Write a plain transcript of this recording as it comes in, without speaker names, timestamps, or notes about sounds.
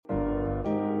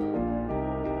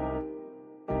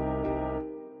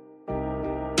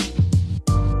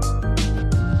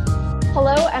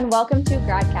and welcome to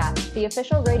GradCast, the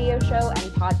official radio show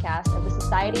and podcast of the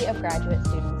Society of Graduate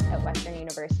Students at Western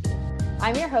University.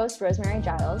 I'm your host, Rosemary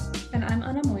Giles. And I'm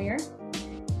Anna Moyer.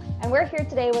 And we're here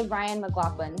today with Ryan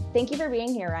McLaughlin. Thank you for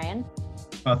being here, Ryan.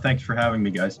 Thanks for having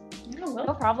me, guys.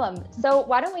 No problem. So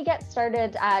why don't we get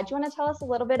started? Do you want to tell us a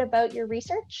little bit about your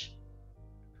research?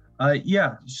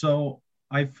 So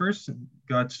I first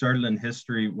got started in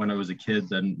history when I was a kid.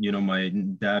 And, my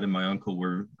dad and my uncle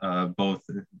were both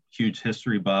huge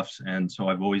history buffs. And so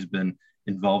I've always been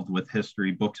involved with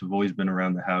history. Books have always been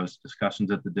around the house,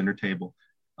 discussions at the dinner table.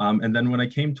 And then when I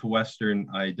came to Western,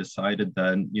 I decided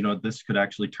that, this could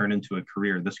actually turn into a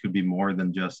career. This could be more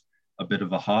than just a bit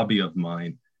of a hobby of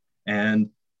mine. And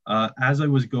as I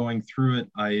was going through it,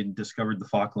 I discovered the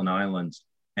Falkland Islands.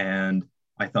 And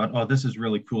I thought, oh, this is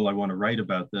really cool. I want to write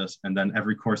about this. And then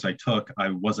every course I took, I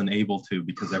wasn't able to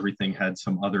because everything had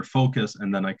some other focus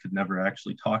and then I could never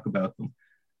actually talk about them.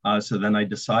 So then I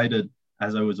decided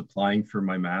as I was applying for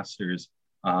my master's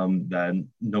that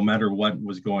no matter what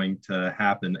was going to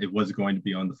happen, it was going to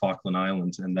be on the Falkland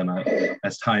Islands. And then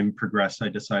as time progressed, I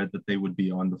decided that they would be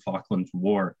on the Falklands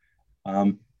War.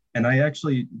 And I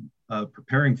actually,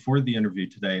 preparing for the interview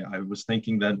today, I was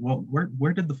thinking that, well,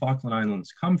 where did the Falkland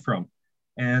Islands come from?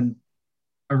 And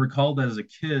I recalled as a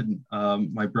kid,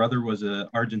 my brother was an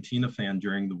Argentina fan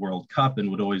during the World Cup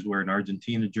and would always wear an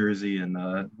Argentina jersey and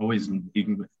I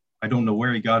don't know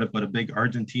where he got it, but a big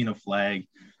Argentina flag.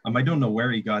 I don't know where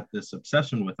he got this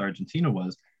obsession with Argentina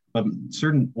was, but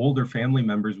certain older family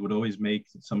members would always make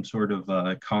some sort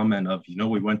of comment of,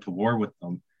 we went to war with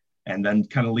them and then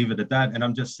kind of leave it at that. And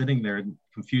I'm just sitting there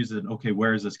confused that, okay,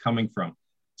 where is this coming from?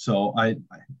 So I,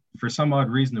 for some odd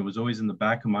reason, it was always in the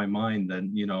back of my mind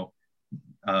that,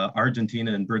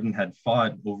 Argentina and Britain had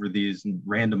fought over these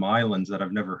random islands that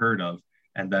I've never heard of.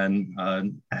 And then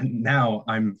and now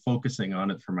I'm focusing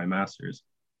on it for my master's.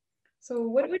 So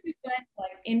what would you find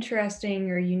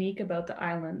interesting or unique about the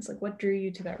islands? What drew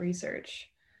you to that research?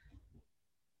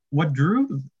 What drew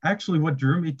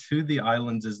me to the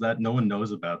islands is that no one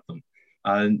knows about them.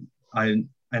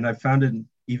 I found it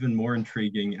even more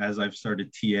intriguing as I've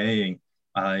started TAing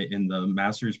in the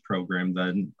master's program.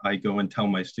 That I go and tell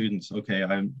my students, okay,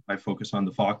 I focus on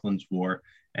the Falklands War,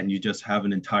 and you just have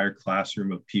an entire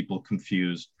classroom of people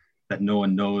confused that no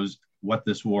one knows what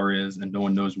this war is and no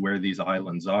one knows where these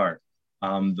islands are.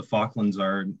 The Falklands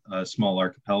are a small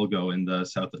archipelago in the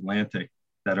South Atlantic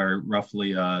that are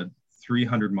roughly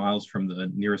 300 miles from the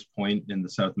nearest point in the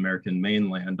South American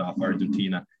mainland off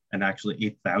Argentina, and actually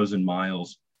 8,000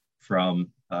 miles from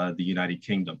the United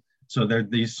Kingdom. So they're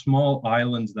these small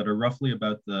islands that are roughly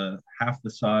about half the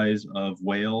size of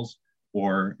Wales,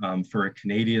 or for a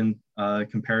Canadian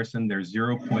comparison, they're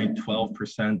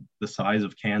 0.12% the size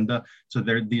of Canada. So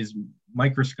they're these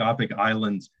microscopic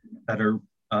islands that are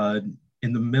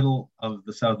in the middle of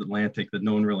the South Atlantic that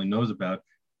no one really knows about.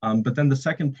 But then the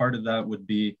second part of that would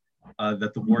be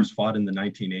that the wars fought in the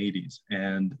 1980s,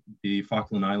 and the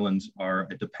Falkland Islands are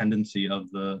a dependency of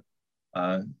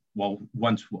what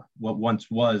once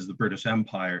was the British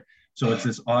Empire. So it's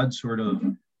this odd sort of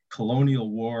colonial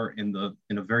war in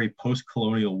a very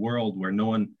post-colonial world where no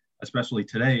one, especially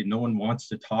today, no one wants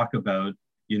to talk about,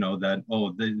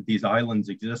 that, these islands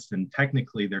exist and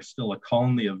technically they're still a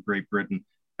colony of Great Britain.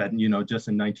 That, just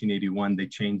in 1981, they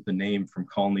changed the name from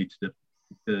colony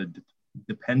to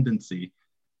dependency.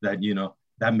 That,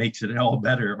 that makes it all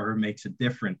better or makes it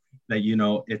different. That,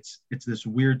 it's this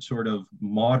weird sort of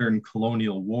modern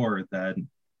colonial war that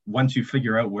once you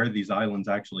figure out where these islands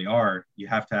actually are, you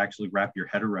have to actually wrap your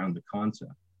head around the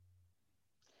concept.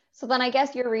 So then I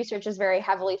guess your research is very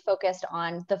heavily focused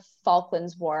on the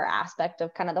Falklands War aspect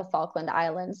of kind of the Falkland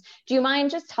Islands. Do you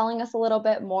mind just telling us a little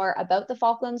bit more about the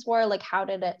Falklands War? How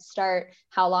did it start?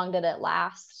 How long did it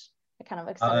last?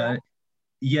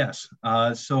 Yes.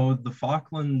 So the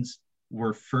Falklands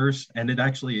were first, and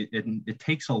it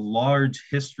takes a large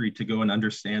history to go and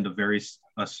understand a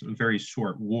very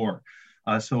short war.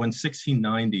 So in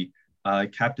 1690,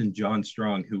 Captain John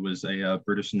Strong, who was a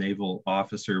British naval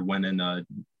officer, went in,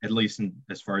 at least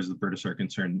as far as the British are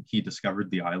concerned, he discovered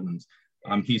the islands.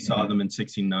 He saw them in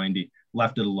 1690,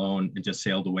 left it alone, and just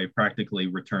sailed away, practically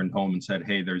returned home and said,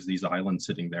 hey, there's these islands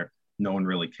sitting there. No one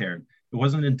really cared. It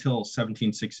wasn't until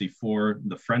 1764,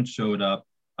 the French showed up,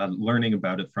 learning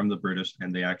about it from the British,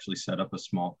 and they actually set up a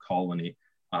small colony.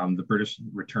 The British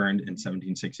returned in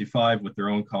 1765 with their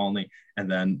own colony, and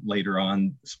then later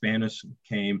on, the Spanish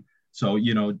came. So,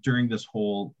 during this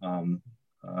whole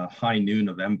high noon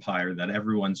of empire that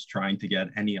everyone's trying to get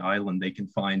any island they can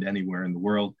find anywhere in the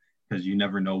world, because you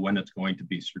never know when it's going to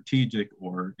be strategic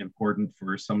or important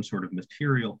for some sort of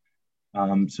material.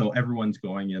 So everyone's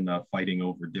going and fighting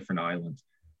over different islands.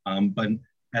 But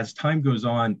as time goes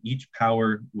on, each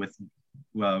power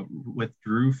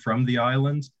withdrew from the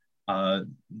islands.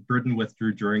 Britain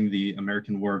withdrew during the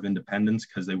American War of Independence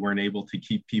because they weren't able to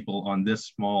keep people on this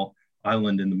small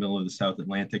island in the middle of the South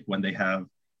Atlantic when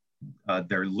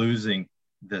they're losing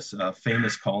this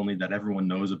famous colony that everyone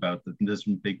knows about, that this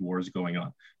big war is going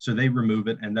on. So they remove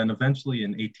it. And then eventually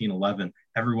in 1811,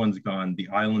 everyone's gone. The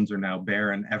islands are now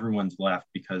barren. Everyone's left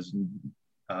because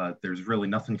there's really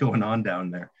nothing going on down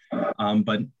there.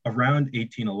 But around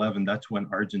 1811, that's when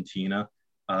Argentina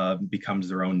becomes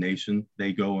their own nation.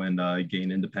 They go and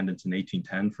gain independence in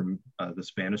 1810 from the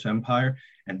Spanish Empire.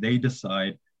 And they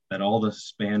decide that all the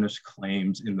Spanish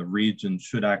claims in the region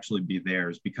should actually be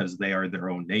theirs because they are their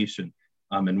own nation.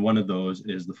 And one of those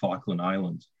is the Falkland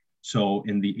Islands. So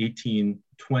in the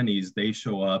 1820s, they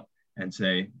show up and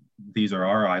say, these are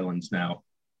our islands now.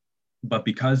 But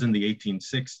because in the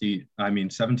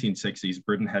 1760s,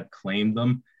 Britain had claimed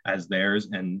them as theirs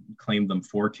and claimed them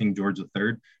for King George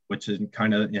III, which is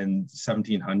kind of in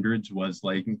 1700s was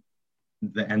like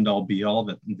the end all be all,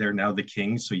 that they're now the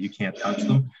kings, so you can't touch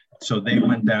them. So they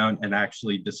went down and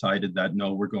actually decided that,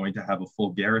 no, we're going to have a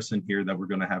full garrison here, that we're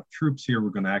going to have troops here.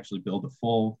 We're going to actually build a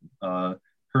full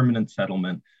permanent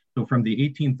settlement. So from the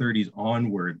 1830s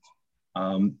onwards,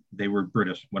 they were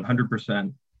British,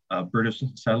 100%. British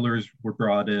settlers were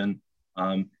brought in.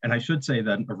 And I should say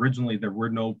that originally there were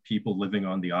no people living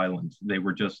on the islands. They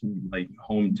were just like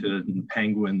home to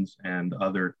penguins and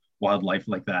other wildlife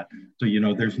like that. So,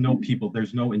 there's no people,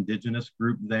 there's no indigenous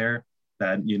group there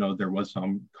that, there was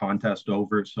some contest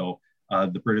over. So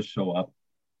the British show up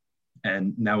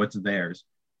and now it's theirs.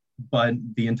 But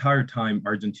the entire time,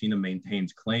 Argentina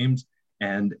maintains claims.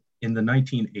 And in the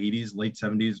 1980s, late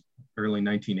 70s, early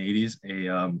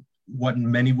 1980s, what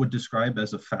many would describe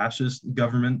as a fascist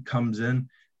government comes in,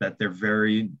 that they're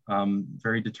very,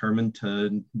 very determined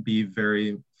to be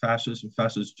very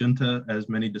fascist junta, as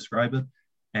many describe it.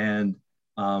 And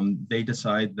they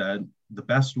decide that the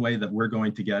best way that we're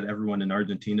going to get everyone in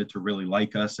Argentina to really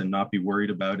like us and not be worried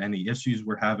about any issues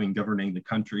we're having governing the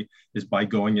country is by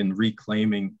going and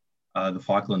reclaiming the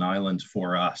Falkland Islands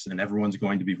for us. And everyone's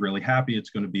going to be really happy.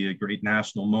 It's going to be a great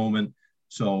national moment.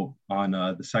 So on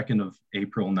the 2nd of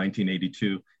April,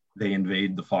 1982, they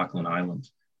invade the Falkland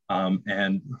Islands.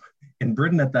 And in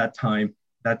Britain at that time,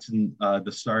 that's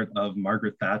the start of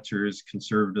Margaret Thatcher's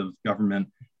conservative government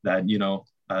that,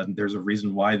 there's a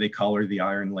reason why they call her the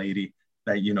Iron Lady,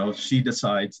 that, she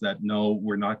decides that, no,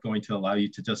 we're not going to allow you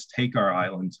to just take our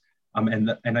islands.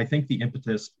 And I think the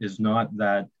impetus is not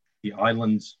that the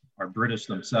islands are British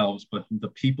themselves, but the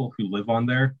people who live on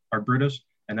there are British.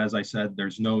 And as I said,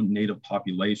 there's no native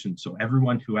population. So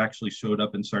everyone who actually showed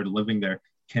up and started living there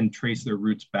can trace their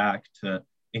roots back to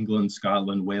England,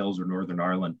 Scotland, Wales, or Northern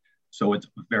Ireland. So it's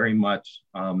very much,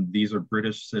 these are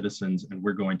British citizens and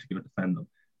we're going to go defend them.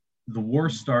 The war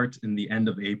starts in the end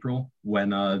of April when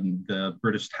the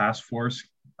British task force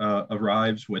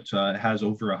arrives, which has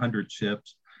over 100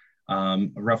 ships,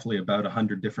 roughly about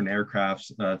 100 different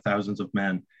aircrafts, thousands of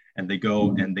men. And they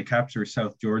go and they capture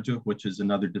South Georgia, which is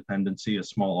another dependency, a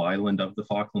small island of the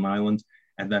Falkland Islands.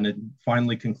 And then it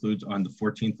finally concludes on the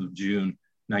 14th of June,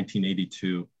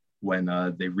 1982, when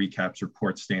they recapture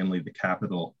Port Stanley, the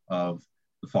capital of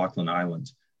the Falkland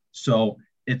Islands. So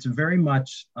it's very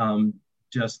much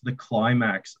just the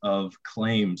climax of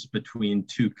claims between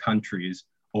two countries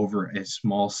over a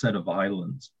small set of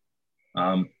islands,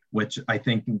 which I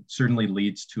think certainly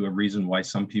leads to a reason why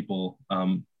some people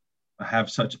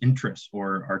have such interest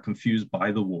or are confused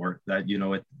by the war, that,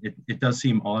 it does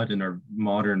seem odd in our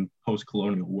modern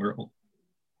post-colonial world.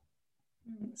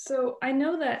 So I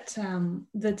know that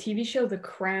the TV show The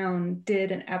Crown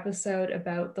did an episode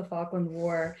about the Falkland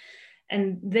War,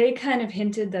 and they kind of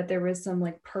hinted that there was some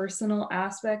like personal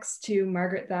aspects to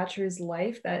Margaret Thatcher's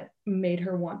life that made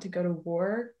her want to go to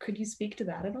war. Could you speak to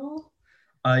that at all?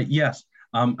 Yes.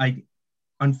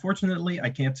 Unfortunately, I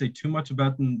can't say too much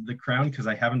about The Crown because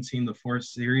I haven't seen the 4th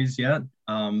series yet,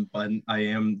 but I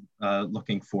am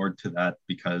looking forward to that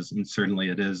because certainly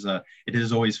it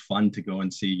is always fun to go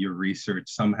and see your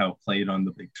research somehow played on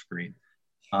the big screen.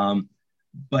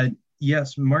 But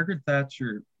yes, Margaret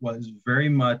Thatcher was very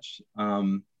much,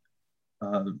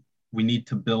 we need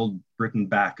to build Britain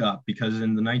back up because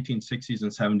in the 1960s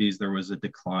and 70s, there was a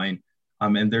decline.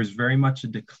 And there's very much a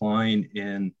decline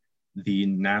in the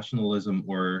nationalism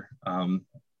or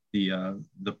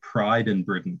the pride in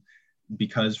Britain,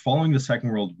 because following the Second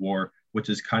World War, which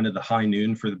is kind of the high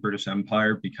noon for the British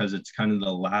Empire because it's kind of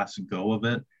the last go of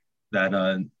it, that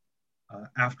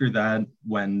After that,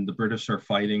 when the British are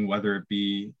fighting, whether it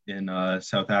be in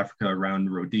South Africa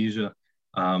around Rhodesia,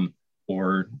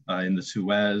 or in the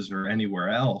Suez or anywhere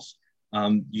else,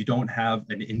 you don't have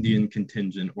an Indian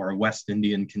contingent or a West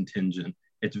Indian contingent.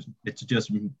 It's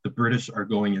just the British are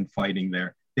going and fighting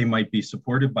there. They might be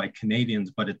supported by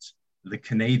Canadians, but it's the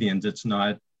Canadians. It's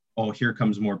not, oh, here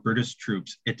comes more British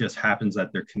troops. It just happens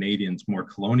that they're Canadians, more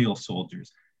colonial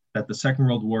soldiers. That the Second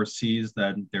World War sees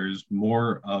that there's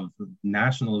more of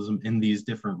nationalism in these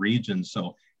different regions.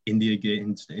 So India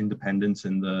gains independence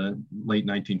in the late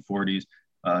 1940s,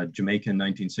 Jamaica in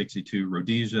 1962,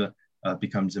 Rhodesia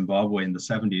becomes Zimbabwe in the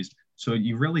 70s. So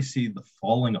you really see the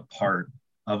falling apart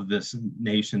of this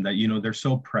nation that, you know, they're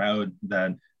so proud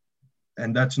that,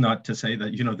 and that's not to say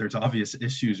that, you know, there's obvious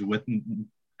issues with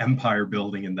empire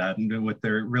building and that, and what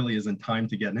there really isn't time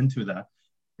to get into that.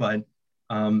 But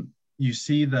you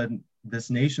see that this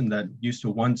nation that used to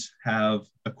once have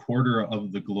a quarter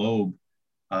of the globe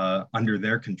under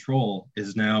their control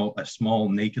is now a small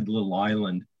naked little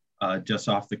island just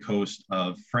off the coast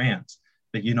of France.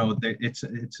 But, you know, it's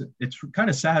kind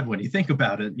of sad when you think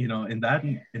about it, you know, in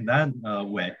that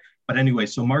way. But anyway,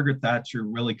 so Margaret Thatcher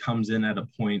really comes in at a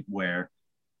point where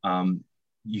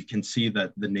you can see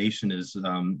that the nation is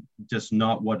just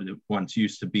not what it once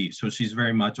used to be. So she's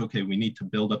very much, okay, we need to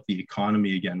build up the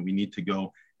economy again. We need to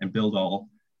go and build all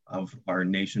of our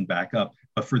nation back up.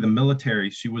 But for the military,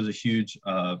 she was a huge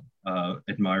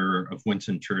admirer of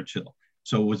Winston Churchill.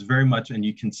 So it was very much, and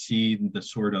you can see the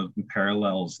sort of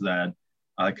parallels that,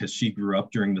 because she grew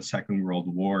up during the Second World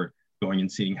War, going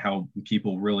and seeing how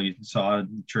people really saw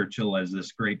Churchill as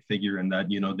this great figure, and that,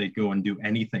 you know, they'd go and do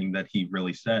anything that he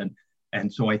really said.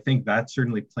 And so I think that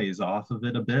certainly plays off of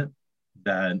it a bit,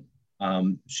 that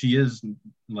she is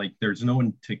like, there's no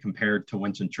one to compare to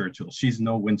Winston Churchill. She's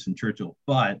no Winston Churchill,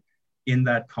 but in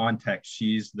that context,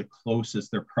 she's the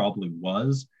closest there probably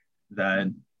was, that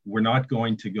we're not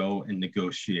going to go and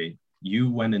negotiate.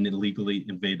 You went and illegally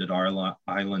invaded our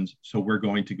islands, so we're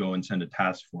going to go and send a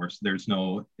task force. There's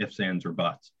no ifs, ands, or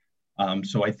buts.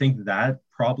 So I think that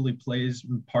probably plays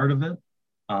part of it.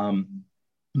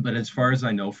 But as far as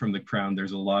I know from the Crown,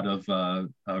 there's a lot of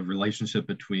a relationship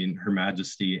between Her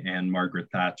Majesty and Margaret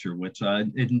Thatcher, which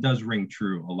it does ring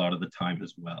true a lot of the time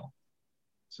as well.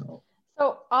 So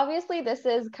obviously this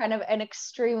is kind of an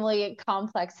extremely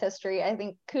complex history. I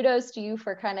think kudos to you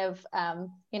for kind of,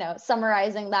 you know,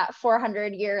 summarizing that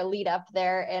 400-year lead up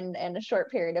there in a short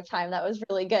period of time. That was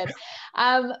really good.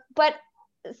 But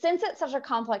since it's such a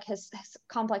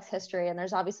complex history, and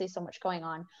there's obviously so much going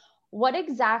on, what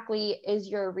exactly is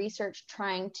your research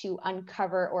trying to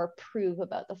uncover or prove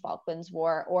about the Falklands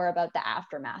War or about the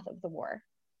aftermath of the war?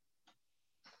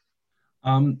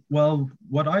 Well,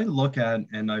 what I look at,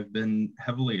 and I've been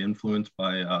heavily influenced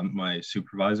by my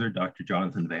supervisor, Dr.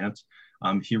 Jonathan Vance.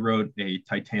 He wrote a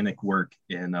titanic work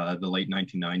in the late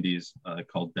 1990s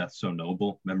called Death So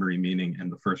Noble, Memory, Meaning,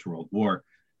 and the First World War,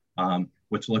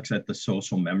 which looks at the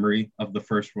social memory of the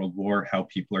First World War, how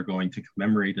people are going to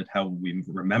commemorate it, how we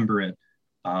remember it,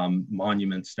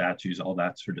 monuments, statues, all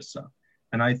that sort of stuff.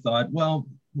 And I thought, well,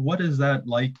 what is that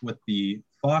like with the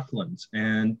Falklands?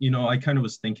 And, you know, I kind of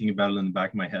was thinking about it in the back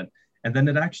of my head. And then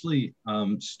it actually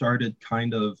started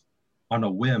kind of on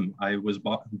a whim. I was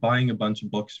buying a bunch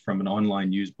of books from an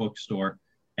online used bookstore,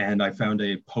 and I found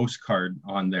a postcard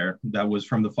on there that was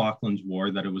from the Falklands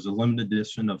War, that it was a limited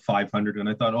edition of 500. And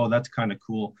I thought, oh, that's kind of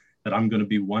cool that I'm going to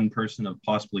be one person of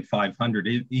possibly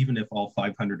 500, even if all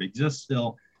 500 exist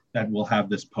still, that will have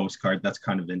this postcard. That's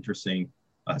kind of interesting.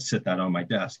 Sit that on my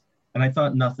desk. And I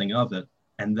thought nothing of it.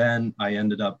 And then I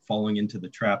ended up falling into the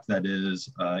trap that is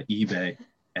eBay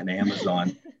and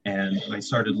Amazon. And I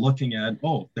started looking at,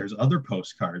 oh, there's other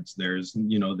postcards. There's,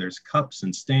 you know, there's cups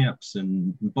and stamps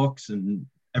and books and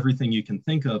everything you can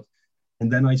think of.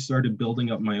 And then I started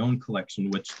building up my own collection,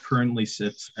 which currently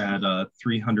sits at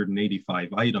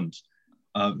 385 items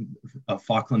of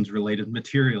Falklands related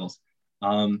materials.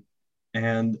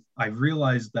 And I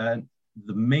realized that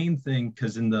the main thing,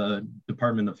 because in the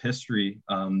Department of History,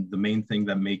 the main thing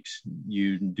that makes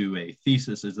you do a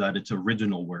thesis is that it's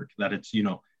original work, that it's, you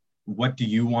know, what do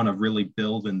you want to really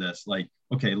build in this? Like,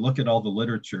 okay, look at all the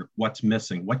literature, what's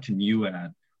missing? What can you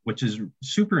add? Which is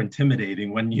super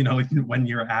intimidating when, you know, when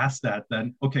you're asked that,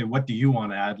 then, okay, what do you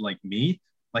want to add? Like me?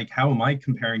 Like, how am I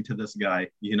comparing to this guy,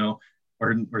 you know,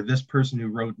 or this person who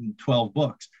wrote 12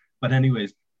 books? But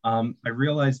anyways, I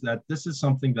realized that this is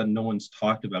something that no one's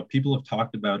talked about. People have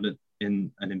talked about it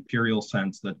in an imperial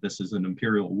sense, that this is an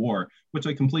imperial war, which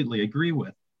I completely agree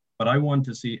with. But I want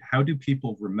to see, how do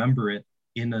people remember it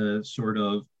in a sort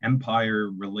of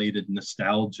empire-related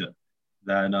nostalgia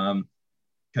that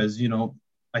because, you know,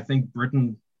 I think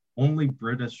only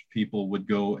British people would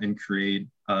go and create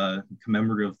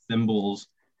commemorative thimbles,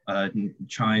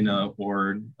 china,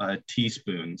 or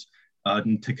teaspoons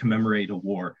to commemorate a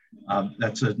war.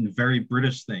 That's a very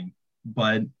British thing.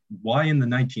 But why in the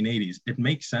 1980s? It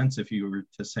makes sense if you were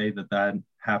to say that that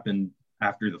happened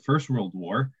after the First World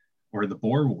War or the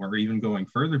Boer War, even going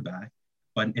further back.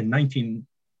 But in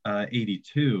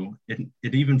 1982, it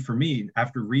even for me,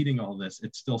 after reading all this,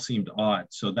 it still seemed odd.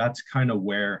 So that's kind of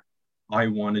where I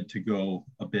wanted to go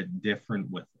a bit different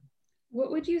with it.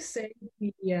 What would you say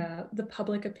the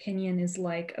public opinion is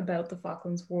like about the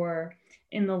Falklands War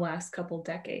in the last couple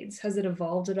decades? Has it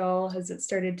evolved at all? Has it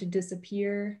started to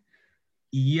disappear?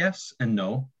 Yes and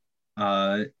no.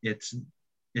 It's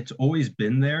always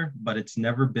been there, but it's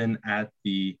never been at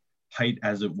the height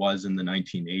as it was in the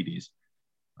 1980s.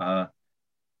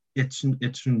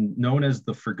 It's known as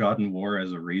the Forgotten War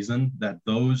as a reason that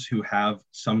those who have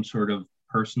some sort of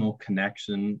personal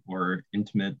connection or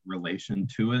intimate relation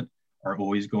to it are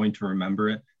always going to remember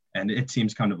it. And it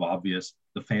seems kind of obvious.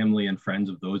 The family and friends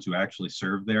of those who actually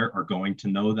served there are going to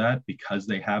know that because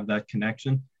they have that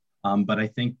connection. But I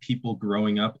think people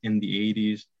growing up in the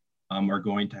 80s are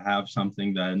going to have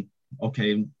something that,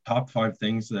 okay, top 5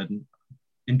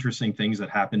 interesting things that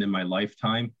happened in my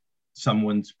lifetime.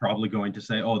 Someone's probably going to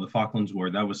say, oh, the Falklands War,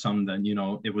 that was something that, you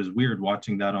know, it was weird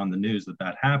watching that on the news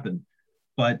that happened.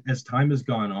 But as time has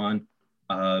gone on,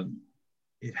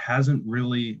 it hasn't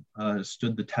really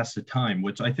stood the test of time,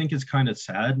 which I think is kind of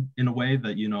sad in a way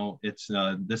that, you know,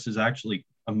 this is actually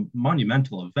a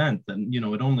monumental event. And, you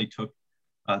know, it only took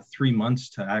 3 months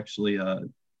to actually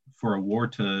for a war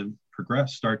to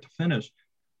progress, start to finish.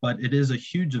 But it is a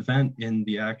huge event in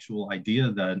the actual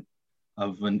idea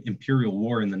of an imperial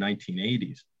war in the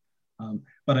 1980s.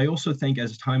 But I also think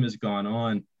as time has gone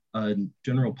on,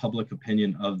 general public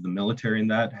opinion of the military in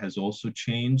that has also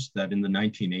changed, that in the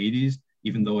 1980s,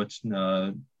 even though it's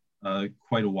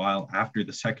quite a while after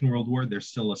the Second World War, there's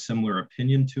still a similar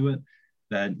opinion to it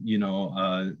that, you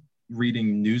know,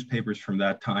 reading newspapers from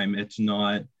that time, it's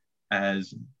not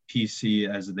as PC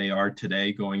as they are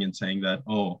today, going and saying that,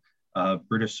 oh,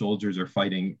 British soldiers are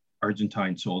fighting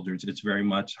Argentine soldiers. It's very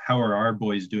much, how are our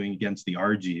boys doing against the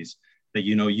RGs? That,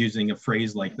 you know, using a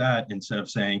phrase like that instead of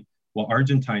saying, well,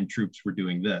 Argentine troops were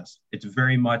doing this. It's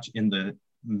very much in the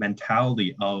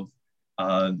mentality of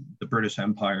the British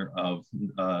Empire, of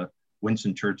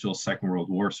Winston Churchill's Second World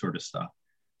War sort of stuff.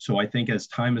 So I think as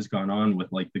time has gone on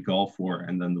with like the Gulf War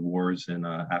and then the wars in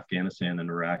Afghanistan and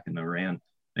Iraq and Iran,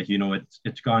 that, you know,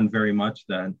 it's gone very much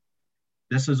that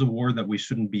this is a war that we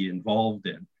shouldn't be involved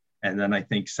in. And then I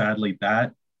think sadly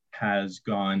that has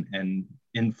gone and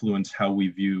influenced how we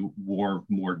view war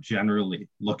more generally,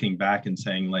 looking back and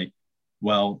saying like,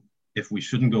 well, if we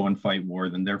shouldn't go and fight war,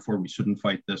 then therefore we shouldn't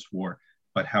fight this war.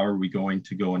 But how are we going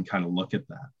to go and kind of look at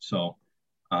that? So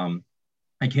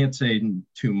I can't say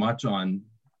too much on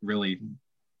really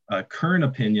current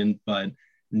opinion, but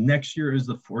next year is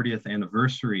the 40th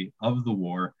anniversary of the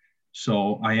war.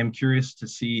 So I am curious to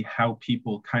see how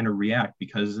people kind of react,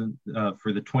 because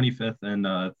for the 25th and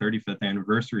 35th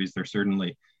anniversaries, there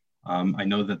certainly, I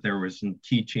know that there was some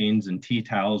keychains and tea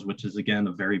towels, which is again,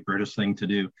 a very British thing to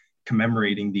do,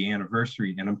 commemorating the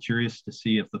anniversary. And I'm curious to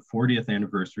see if the 40th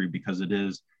anniversary, because it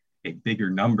is a bigger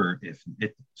number, if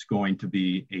it's going to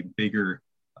be a bigger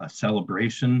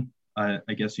celebration, I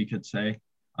guess you could say.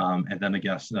 And then I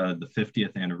guess the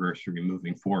 50th anniversary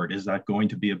moving forward, is that going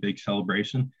to be a big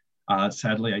celebration?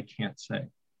 Sadly, I can't say.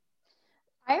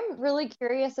 I'm really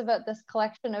curious about this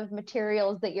collection of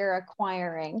materials that you're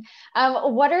acquiring.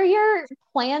 What are your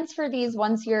plans for these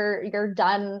once you're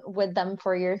done with them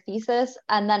for your thesis?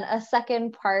 And then a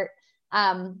second part,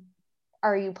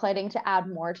 are you planning to add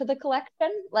more to the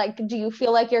collection? Like, do you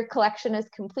feel like your collection is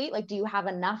complete? Like, do you have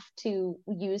enough to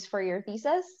use for your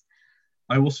thesis?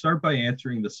 I will start by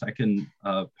answering the second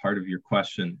part of your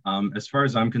question. As far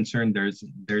as I'm concerned,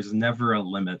 there's never a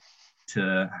limit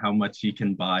to how much you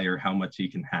can buy or how much you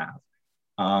can have.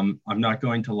 I'm not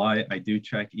going to lie, I do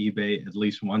check eBay at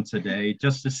least once a day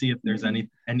just to see if there's any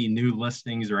new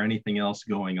listings or anything else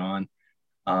going on.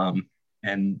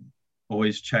 And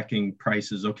always checking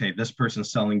prices. Okay, this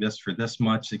person's selling this for this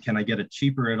much. Can I get it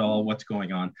cheaper at all? What's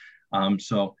going on?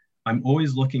 So I'm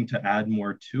always looking to add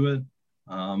more to it.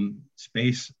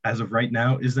 Space as of right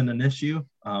now isn't an issue.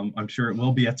 I'm sure it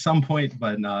will be at some point,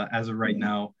 but as of right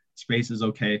now, space is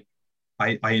okay.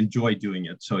 I enjoy doing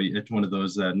it. So it's one of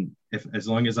those that as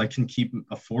long as I can keep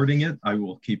affording it, I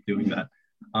will keep doing that.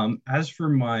 As for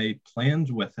my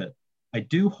plans with it, I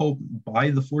do hope by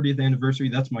the 40th anniversary,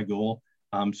 that's my goal.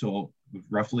 So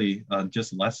roughly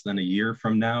just less than a year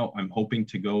from now, I'm hoping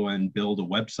to go and build a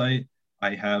website.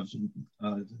 I have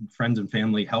friends and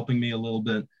family helping me a little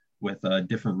bit with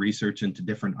different research into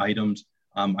different items.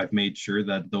 I've made sure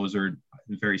that those are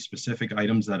very specific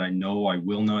items that I know I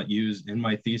will not use in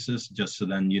my thesis, just so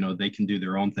then, they can do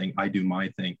their own thing, I do my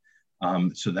thing.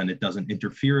 So then it doesn't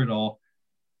interfere at all.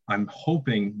 I'm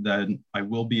hoping that I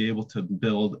will be able to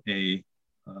build a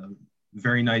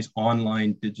very nice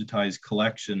online digitized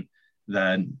collection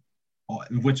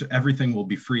which everything will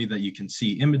be free, that you can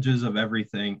see images of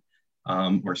everything,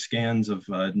 or scans of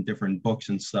different books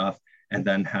and stuff, and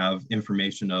then have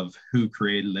information of who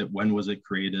created it, when was it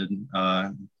created,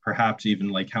 perhaps even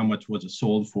like how much was it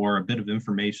sold for, a bit of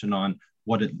information on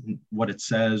what it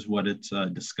says, what it's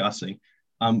discussing,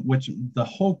 which the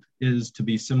hope is to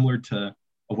be similar to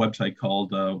a website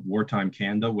called Wartime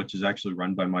Canada, which is actually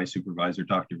run by my supervisor,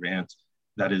 Dr. Vance.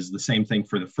 That is the same thing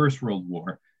for the First World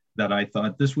War, that I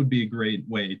thought this would be a great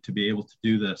way to be able to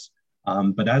do this.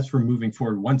 But as for moving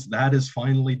forward, once that is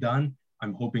finally done,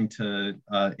 I'm hoping to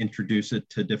introduce it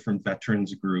to different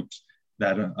veterans groups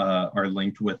that are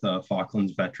linked with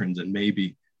Falklands veterans, and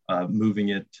maybe moving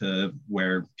it to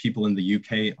where people in the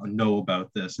UK know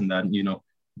about this, and that,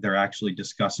 they're actually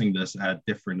discussing this at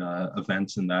different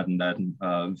events, and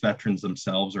that veterans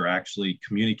themselves are actually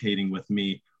communicating with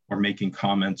me or making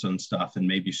comments on stuff and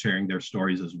maybe sharing their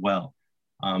stories as well.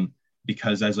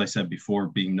 Because as I said before,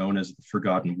 being known as the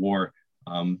Forgotten War,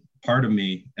 part of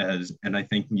me and I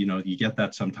think, you get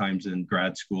that sometimes in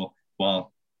grad school,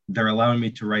 well, they're allowing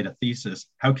me to write a thesis.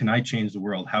 How can I change the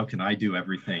world? How can I do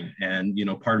everything? And,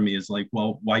 part of me is like,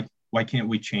 well, why can't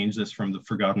we change this from the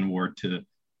Forgotten War to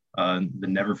the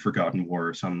Never Forgotten War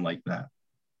or something like that?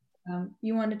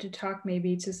 You wanted to talk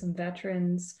maybe to some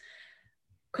veterans.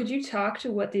 Could you talk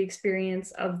to what the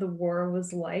experience of the war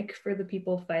was like for the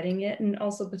people fighting it, and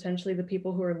also potentially the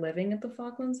people who were living at the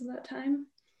Falklands at that time?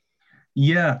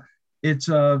 Yeah, it's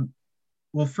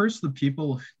well, first, the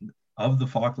people of the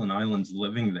Falkland Islands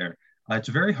living there, it's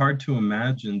very hard to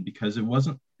imagine, because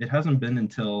it hasn't been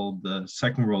until the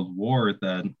Second World War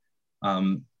that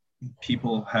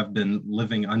people have been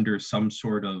living under some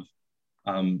sort of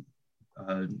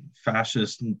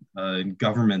fascist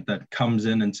government that comes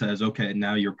in and says, okay,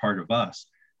 now you're part of us.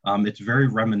 It's very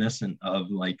reminiscent of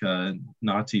like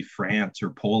Nazi France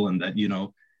or Poland, that,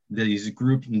 this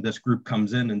group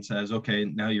comes in and says, okay,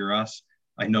 now you're us.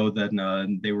 I know that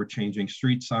they were changing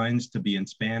street signs to be in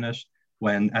Spanish,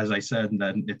 when, as I said,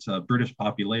 that it's a British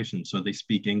population, so they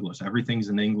speak English. Everything's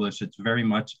in English. It's very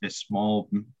much a small,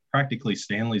 practically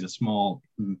Stanley's a small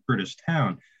British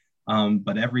town,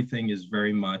 but everything is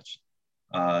very much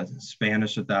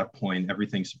Spanish at that point.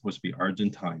 Everything's supposed to be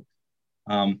Argentine.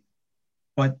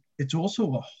 But it's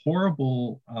also a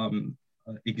horrible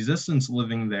existence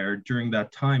living there during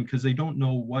that time, because they don't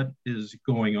know what is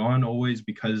going on always,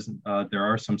 because there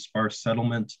are some sparse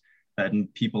settlements that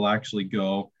people actually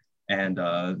go, and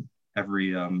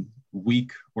every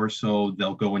week or so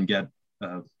they'll go and get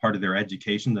part of their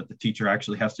education, that the teacher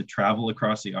actually has to travel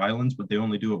across the islands, but they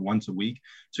only do it once a week.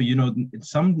 So,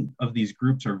 some of these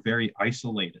groups are very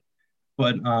isolated.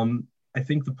 But I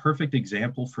think the perfect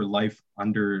example for life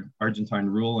under Argentine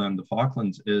rule and the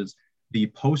Falklands is the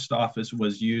post office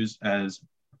was used as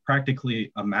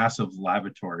practically a massive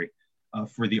lavatory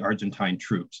for the Argentine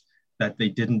troops, that they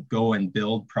didn't go and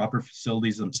build proper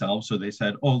facilities themselves. So they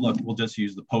said, oh, look, we'll just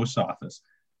use the post office.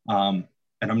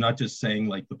 And I'm not just saying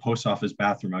like the post office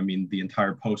bathroom, I mean the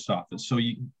entire post office. So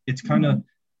it's kind of,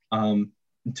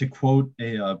 to quote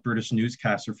a British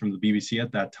newscaster from the BBC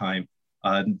at that time,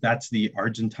 that's the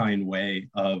Argentine way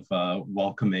of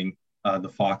welcoming the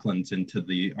Falklands into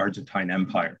the Argentine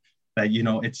Empire. That,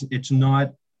 it's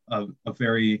not a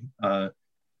very,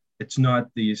 it's not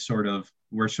the sort of,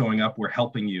 we're showing up, we're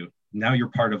helping you, now you're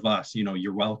part of us,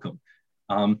 you're welcome.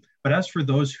 But as for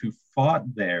those who fought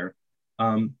there,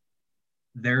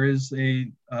 there is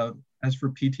as for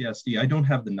PTSD, I don't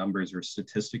have the numbers or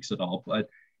statistics at all, but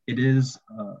it is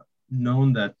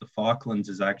known that the Falklands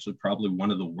is actually probably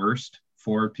one of the worst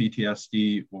for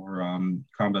PTSD or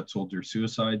combat soldier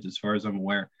suicides, as far as I'm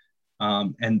aware.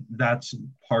 And that's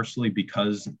partially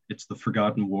because it's the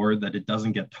Forgotten War, that it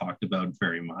doesn't get talked about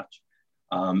very much.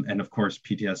 And of course,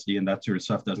 PTSD and that sort of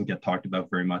stuff doesn't get talked about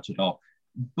very much at all.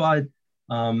 But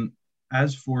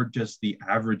as for just the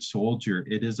average soldier,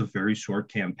 it is a very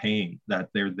short campaign, that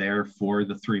they're there for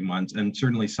the 3 months. And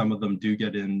certainly some of them do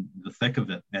get in the thick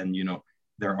of it. And,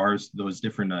 there are those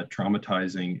different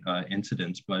traumatizing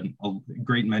incidents, but a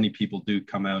great many people do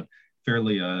come out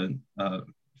fairly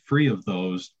free of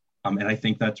those. And I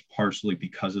think that's partially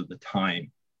because of the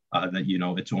time that, you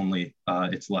know, it's only,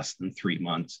 it's less than 3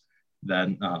 months,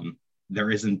 then there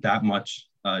isn't that much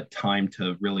time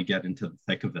to really get into the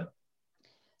thick of it.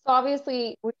 So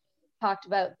obviously we talked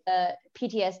about the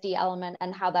PTSD element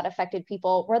and how that affected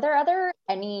people. Were there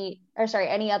any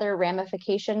other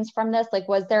ramifications from this? Like,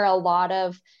 was there a lot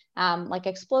of like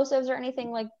explosives or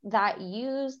anything like that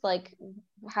used? Like,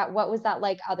 what was that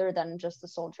like other than just the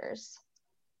soldiers?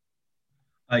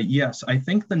 Yes, I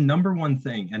think the number one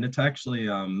thing, and it's actually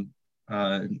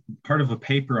part of a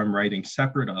paper I'm writing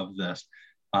separate of this,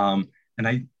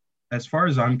 as far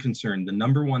as I'm concerned, the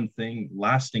number one thing,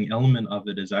 lasting element of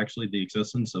it is actually the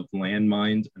existence of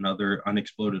landmines and other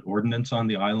unexploded ordnance on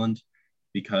the island,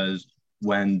 because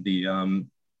when the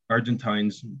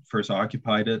Argentines first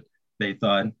occupied it, they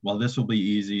thought, well, this will be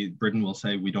easy. Britain will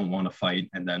say, we don't want to fight,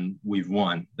 and then we've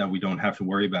won, that we don't have to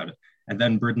worry about it. And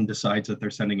then Britain decides that they're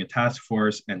sending a task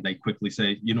force, and they quickly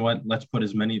say, you know what, let's put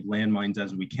as many landmines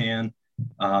as we can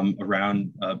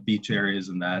around beach areas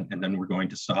and then we're going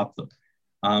to stop them.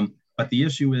 But the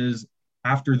issue is,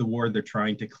 after the war, they're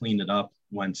trying to clean it up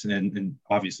once, and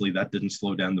obviously that didn't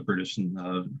slow down the British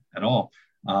at all.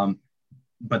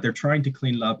 But they're trying to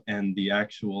clean it up, and the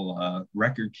actual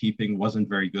record keeping wasn't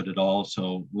very good at all.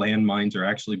 So landmines are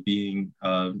actually being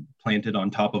planted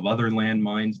on top of other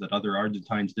landmines that other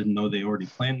Argentines didn't know they already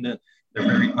planted it. They're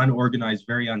very unorganized,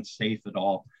 very unsafe at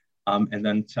all. And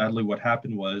then sadly, what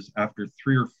happened was, after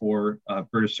 3 or 4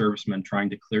 British servicemen trying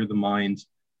to clear the mines,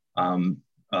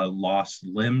 lost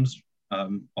limbs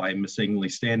by mistakenly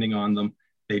standing on them,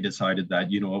 they decided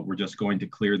that, you know what, we're just going to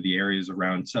clear the areas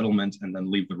around settlements and then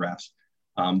leave the rest.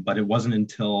 But it wasn't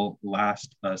until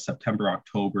last September,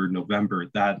 October, November,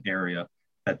 that area,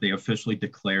 that they officially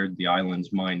declared the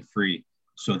islands mine-free.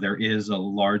 So there is a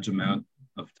large amount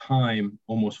of time,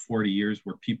 almost 40 years,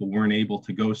 where people weren't able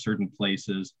to go certain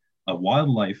places.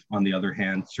 Wildlife, on the other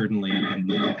hand, certainly, and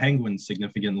the penguins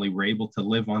significantly, were able to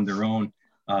live on their own,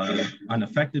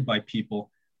 unaffected by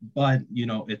people. But, you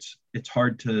know, it's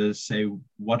hard to say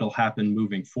what'll happen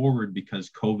moving forward,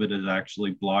 because COVID has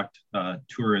actually blocked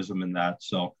tourism in that.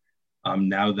 So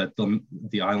now that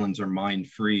the islands are mine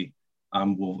free,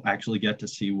 we'll actually get to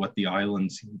see what the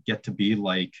islands get to be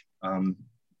like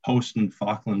post and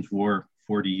Falklands War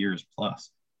 40 years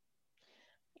plus.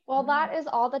 Well, that is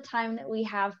all the time that we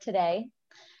have today.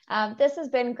 This has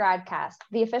been GradCast,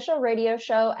 the official radio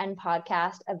show and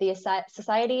podcast of the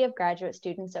Society of Graduate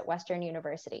Students at Western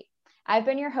University. I've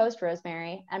been your host,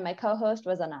 Rosemary, and my co-host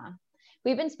was Anna.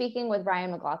 We've been speaking with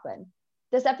Ryan McLaughlin.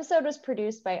 This episode was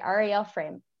produced by Ariel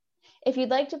Frame. If you'd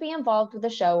like to be involved with the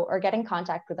show or get in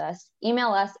contact with us, email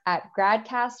us at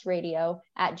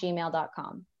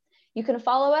gradcastradio@gmail.com. You can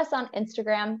follow us on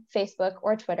Instagram, Facebook,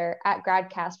 or Twitter at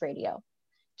GradCastRadio.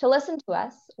 To listen to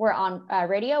us, we're on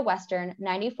Radio Western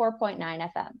 94.9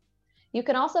 FM. You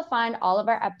can also find all of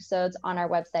our episodes on our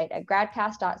website at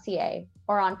gradcast.ca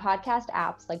or on podcast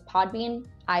apps like Podbean,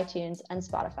 iTunes, and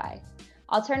Spotify.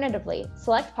 Alternatively,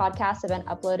 select podcasts have been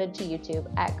uploaded to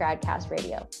YouTube at GradCast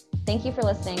Radio. Thank you for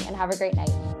listening and have a great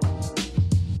night.